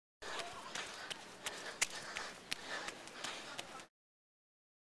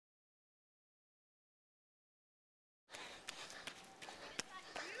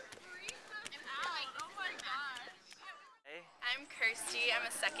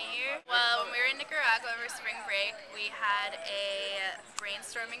here. Well, when we were in Nicaragua over spring break, we had a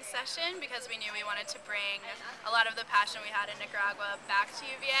brainstorming session because we knew we wanted to bring a lot of the passion we had in Nicaragua back to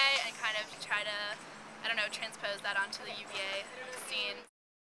UVA and kind of try to, I don't know, transpose that onto the UVA scene.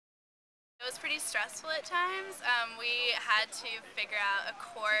 It was pretty stressful at times. We had to figure out a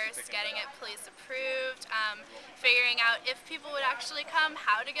course, getting it police approved, figuring out if people would actually come,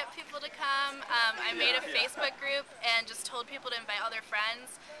 how to get people to come. I made a Facebook group and just told people to invite all their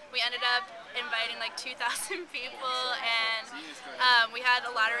friends. We ended up inviting like 2,000 people, and we had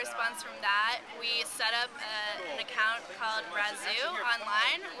a lot of response from that. We set up an account called Razoo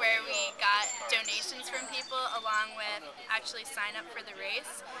online where we got donations from people along with actually sign up for the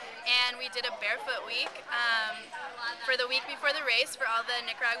race. And we did a Barefoot week for the week before the race for all the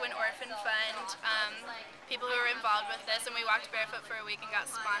Nicaraguan Orphan Fund people who were involved with this, and we walked barefoot for a week and got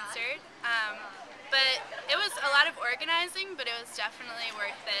sponsored. But it was a lot of organizing, but it was definitely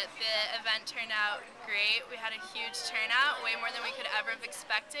worth it. The event turned out great. We had a huge turnout, way more than we could ever have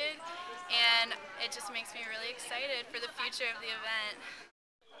expected, and it just makes me really excited for the future of the event.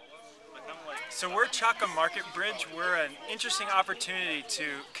 So we're Chaka Marketbridge. We're an interesting opportunity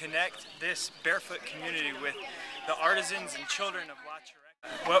to connect this barefoot community with the artisans and children of La Chureka.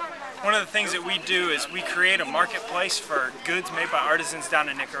 Well, one of the things that we do is we create a marketplace for goods made by artisans down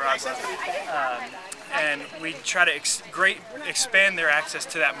in Nicaragua. And we try to expand their access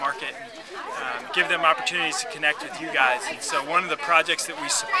to that market and give them opportunities to connect with you guys. And so one of the projects that we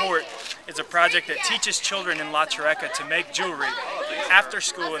support is a project that teaches children in La Chureka to make jewelry after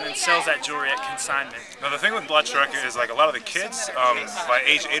school and then sells that jewelry at consignment. Now the thing with La Chureka is like a lot of the kids, by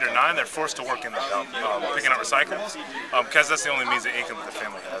age 8 or 9, they're forced to work in the picking up recyclables because that's the only means of income that the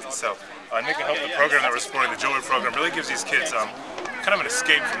family has. And so Nicca Help, the program that we're supporting, the jewelry program, really gives these kids kind of an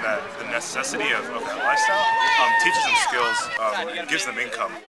escape from the necessity of that lifestyle, teaches them skills, and gives them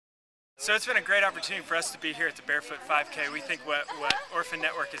income. So it's been a great opportunity for us to be here at the Barefoot 5K. We think what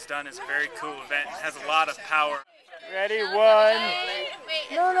ORPHANetwork has done is a very cool event. It has a lot of power. Ready, one.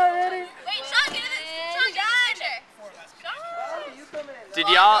 Wait, no, not ready. Wait, Chaka, Chaka. Did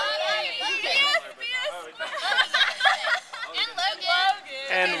y'all?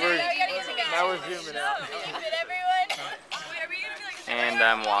 And now we're zooming out. And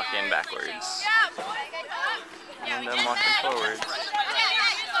I'm walking backwards. And I'm walking forwards.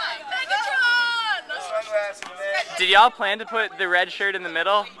 Did y'all plan to put the red shirt in the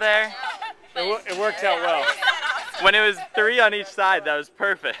middle there? It worked out well. When it was 3 on each side, that was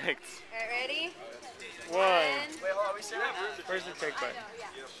perfect. Alright, ready? One. Where's the take button?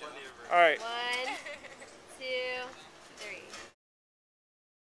 Alright. 1, 2, 3.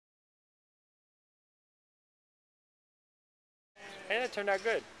 Hey, that turned out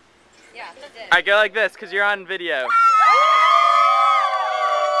good. Yeah, it did. Alright, go like this, because you're on video.